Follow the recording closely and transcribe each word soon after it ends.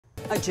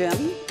A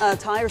gym, a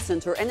tire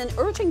center, and an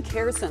urgent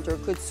care center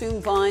could soon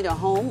find a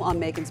home on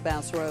Macon's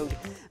Bass Road.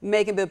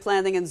 Macon Bid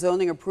Planning and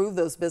Zoning approved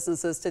those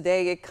businesses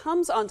today. It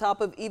comes on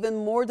top of even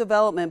more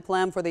development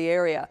planned for the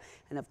area.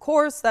 And of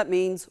course, that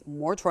means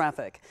more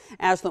traffic.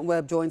 Ashlyn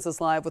Webb joins us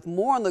live with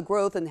more on the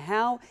growth and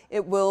how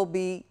it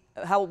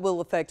will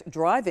affect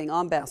driving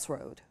on Bass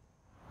Road.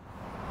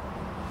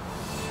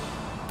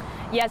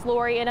 Yes,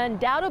 Lori, an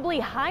undoubtedly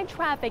high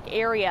traffic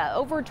area.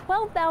 Over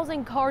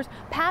 12,000 cars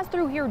pass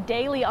through here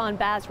daily on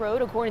Bass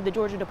Road, according to the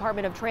Georgia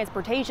Department of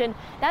Transportation.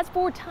 That's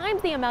 4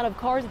 times the amount of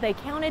cars that they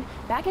counted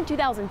back in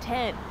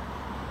 2010.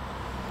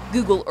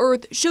 Google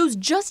Earth shows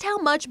just how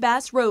much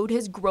Bass Road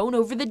has grown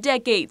over the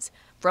decades.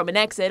 From an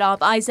exit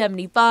off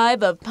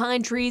I-75 of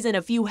pine trees and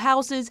a few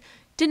houses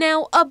to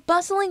now a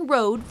bustling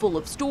road full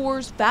of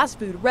stores, fast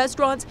food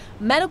restaurants,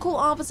 medical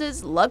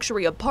offices,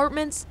 luxury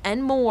apartments,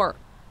 and more.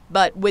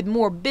 But with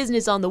more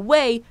business on the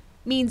way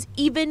means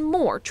even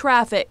more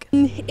traffic.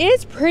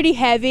 It's pretty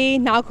heavy,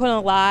 not gonna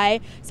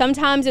lie.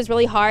 Sometimes it's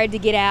really hard to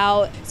get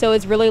out, so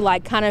it's really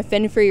like kind of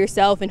fend for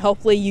yourself and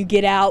hopefully you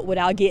get out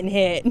without getting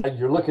hit.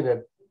 You're looking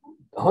at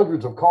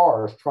hundreds of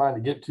cars trying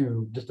to get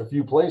to just a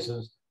few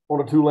places on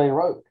a 2-lane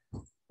road.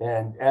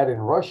 And add in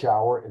rush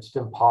hour, it's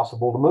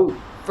impossible to move.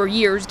 For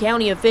years,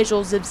 county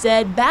officials have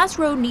said Bass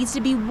Road needs to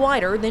be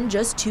wider than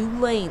just 2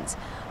 lanes.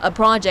 A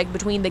project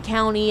between the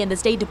county and the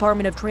State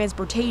Department of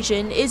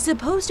Transportation is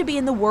supposed to be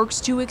in the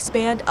works to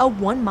expand a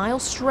 1-mile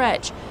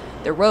stretch.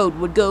 The road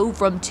would go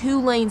from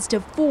 2 lanes to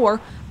 4,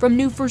 from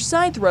New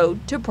Forsyth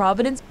Road to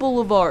Providence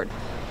Boulevard.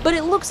 But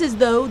it looks as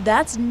though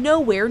that's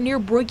nowhere near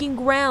breaking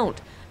ground.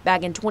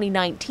 Back in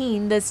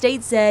 2019, the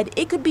state said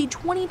it could be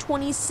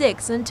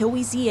 2026 until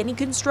we see any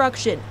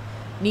construction.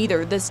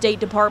 Neither the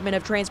State Department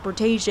of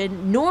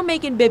Transportation nor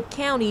Macon-Bibb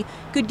County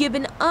could give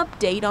an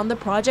update on the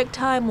project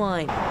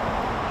timeline.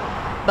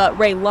 But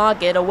Ray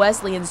Lockett, a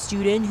Wesleyan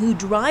student who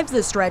drives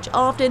the stretch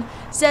often,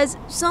 says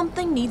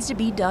something needs to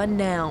be done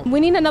now. We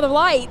need another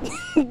light.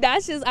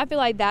 I feel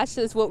like that's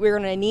just what we're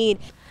gonna need.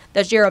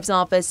 The sheriff's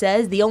office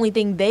says the only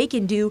thing they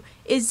can do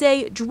is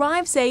say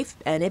drive safe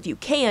and if you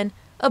can,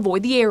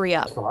 avoid the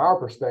area. From our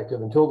perspective,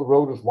 until the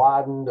road is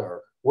widened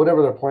or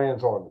whatever their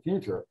plans are in the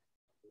future,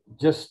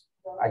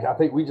 I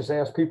think we just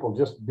ask people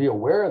just be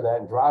aware of that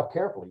and drive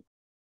carefully.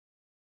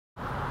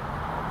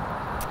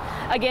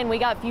 Again, we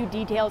got few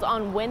details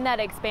on when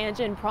that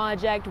expansion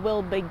project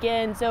will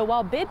begin. So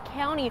while Bibb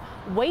County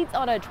waits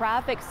on a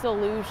traffic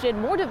solution,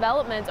 more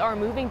developments are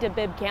moving to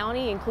Bibb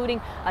County,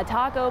 including a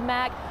Taco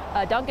Mac,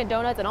 a Dunkin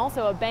Donuts, and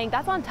also a bank.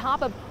 That's on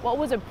top of what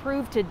was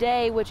approved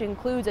today, which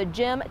includes a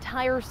gym,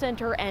 tire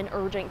center, and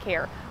urgent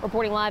care.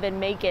 Reporting live in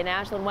Macon,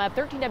 Ashlyn Webb,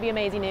 13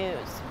 WMAZ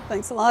News.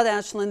 Thanks a lot,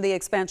 Ashlyn. The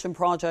expansion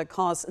project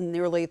costs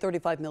nearly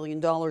 $35 million.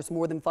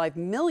 More than $5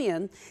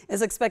 million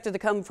is expected to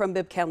come from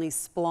Bibb County's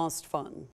SPLOST fund.